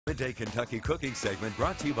Midday Kentucky cooking segment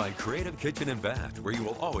brought to you by Creative Kitchen and Bath, where you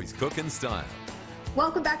will always cook in style.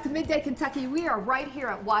 Welcome back to Midday Kentucky. We are right here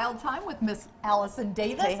at Wild Thyme with Miss Allison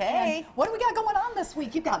Davis. Hey, hey. And what do we got going on this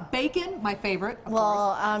week? You've got bacon, my favorite.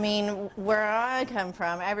 Well, I mean, where I come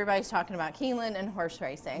from, everybody's talking about Keeneland and horse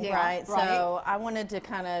racing, right? So I wanted to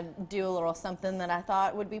kind of do a little something that I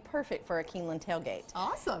thought would be perfect for a Keeneland tailgate.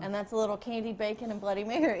 Awesome. And that's a little candied bacon and Bloody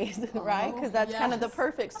Marys, right? Because that's kind of the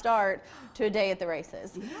perfect start to a day at the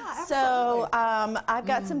races. Yeah, absolutely. So I've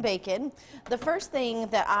got some bacon. The first thing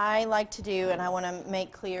that I like to do, and I want to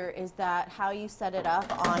make clear, is that how you set it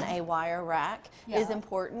up on a wire rack is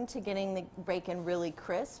important to getting the bacon really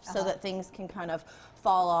crisp so that things can kind of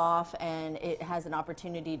fall off and it has an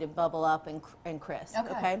opportunity to bubble up and crisp.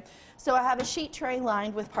 Okay. So I have a sheet tray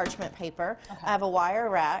lined with parchment paper. I have a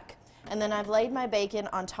wire rack. And then I've laid my bacon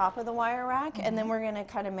on top of the wire rack, and then we're going to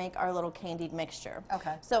kind of make our little candied mixture.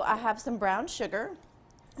 Okay. So I have some brown sugar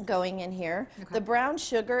going in here. The brown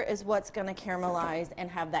sugar is what's going to caramelize and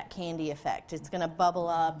have that candy effect. It's going to bubble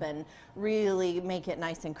up and really make it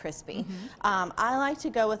nice and crispy. I like to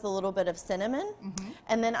go with a little bit of cinnamon,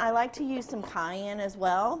 and then I like to use some cayenne as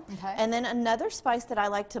well. And then another spice that I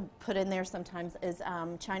like to put in there sometimes is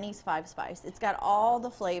Chinese 5-spice. It's got all the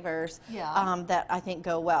flavors that I think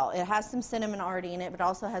go well. It has some cinnamon already in it, but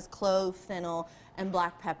also has clove, fennel, and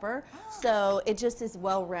black pepper. So it just is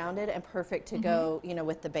well-rounded and perfect to go, you know,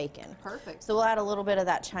 with the bacon. Perfect. So we'll add a little bit of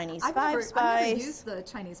that Chinese 5-spice. I've never used the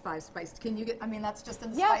Chinese 5-spice. Can you get, I mean, that's just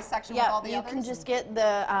in the spice section with all the others? You can just get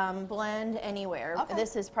the blend anywhere.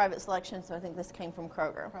 This is private selection, so I think this came from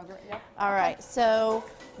Kroger. All right, so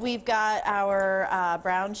we've got our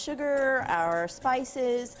brown sugar, our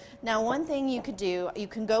spices. Now, one thing you could do, you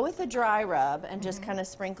can go with a dry rub and just kind of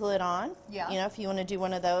sprinkle it on. You know, if you want to do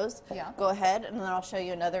one of those, go ahead, and then I'll show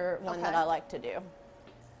you another one that I like to do.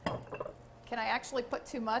 Can I actually put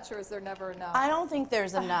too much, or is there never enough? I don't think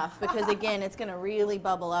there's enough because, again, it's going to really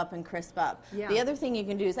bubble up and crisp up. The other thing you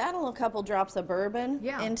can do is add a couple drops of bourbon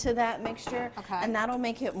into that mixture, and that'll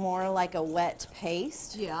make it more like a wet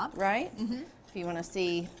paste, right? If you want to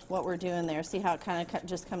see what we're doing there, see how it kind of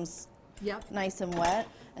just comes nice and wet.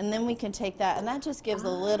 And then we can take that, and that just gives a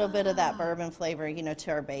little bit of that bourbon flavor, you know,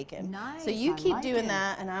 to our bacon. Nice. So you keep doing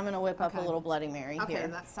that, and I'm going to whip up a little Bloody Mary here. Okay,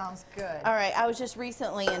 that sounds good. All right, I was just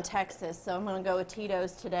recently in Texas, so I'm going to go with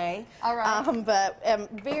Tito's today. All right. But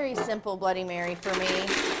very simple Bloody Mary for me.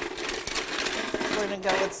 We're going to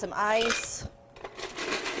go with some ice.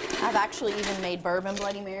 I've actually even made bourbon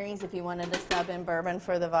Bloody Marys if you wanted to sub in bourbon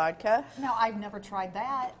for the vodka. No, I've never tried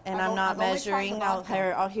that. And I'm not measuring.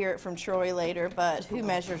 I'll hear it from Troy later, but who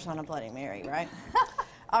measures on a Bloody Mary, right?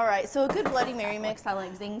 All right, so a good Bloody Mary mix, I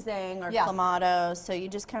like Zing Zang or Clamato. So you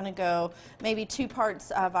just kind of go maybe 2 parts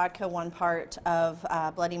vodka, 1 part of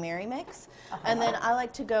Bloody Mary mix. And then I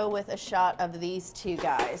like to go with a shot of these 2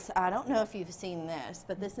 guys. I don't know if you've seen this,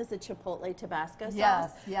 but this is a Chipotle Tabasco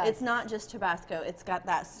sauce. It's not just Tabasco, it's got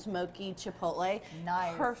that smoky Chipotle.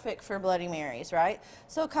 Nice. Perfect for Bloody Marys, right?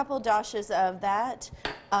 So a couple dashes of that,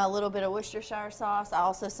 a little bit of Worcestershire sauce. I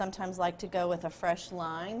also sometimes like to go with a fresh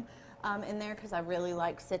lime in there because I really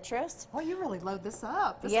like citrus. Oh, you really load this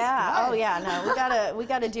up. This is good. Oh yeah, no, we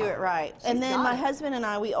gotta do it right. And then my husband and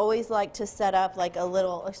I, we always like to set up like a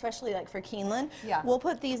little, especially like for Keeneland. We'll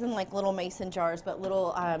put these in like little mason jars, but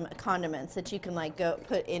little condiments that you can like go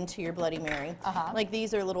put into your Bloody Mary. Like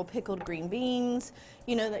these are little pickled green beans,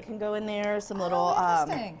 you know, that can go in there. Some little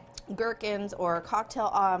gherkins or cocktail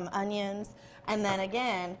onions. And then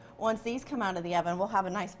again, once these come out of the oven, we'll have a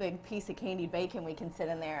nice big piece of candied bacon we can sit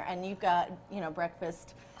in there, and you've got, you know,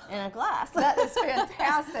 breakfast in a glass. That is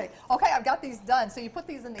fantastic. Okay, I've got these done. So you put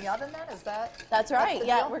these in the oven then? Is that? That's right.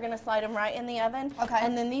 Yeah, we're going to slide them right in the oven. Okay.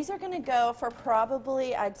 And then these are going to go for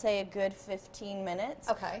probably, I'd say, a good 15 minutes.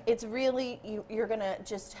 Okay. It's really, you're going to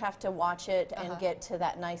just have to watch it and get to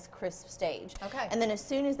that nice crisp stage. Okay. And then as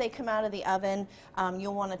soon as they come out of the oven,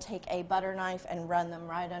 you'll want to take a butter knife and run them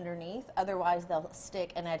right underneath. Otherwise, they'll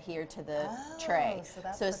stick and adhere to the tray.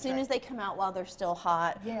 So as soon as they come out while they're still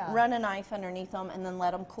hot, run a knife underneath them and then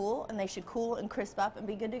let them cool, and they should cool and crisp up and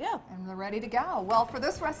be good to go. And they're ready to go. Well, for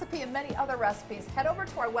this recipe and many other recipes, head over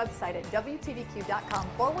to our website at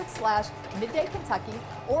WTVQ.com/Midday Kentucky,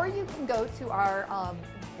 or you can go to our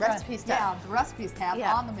recipes tab. The recipes tab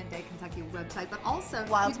on the Midday Kentucky website, but also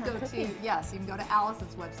you can go to, you can go to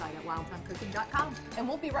Allison's website at wildtimecooking.com. And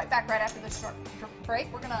we'll be right back right after this short break.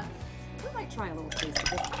 We might try a little taste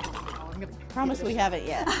of this. Promise we haven't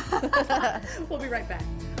yet. We'll be right back.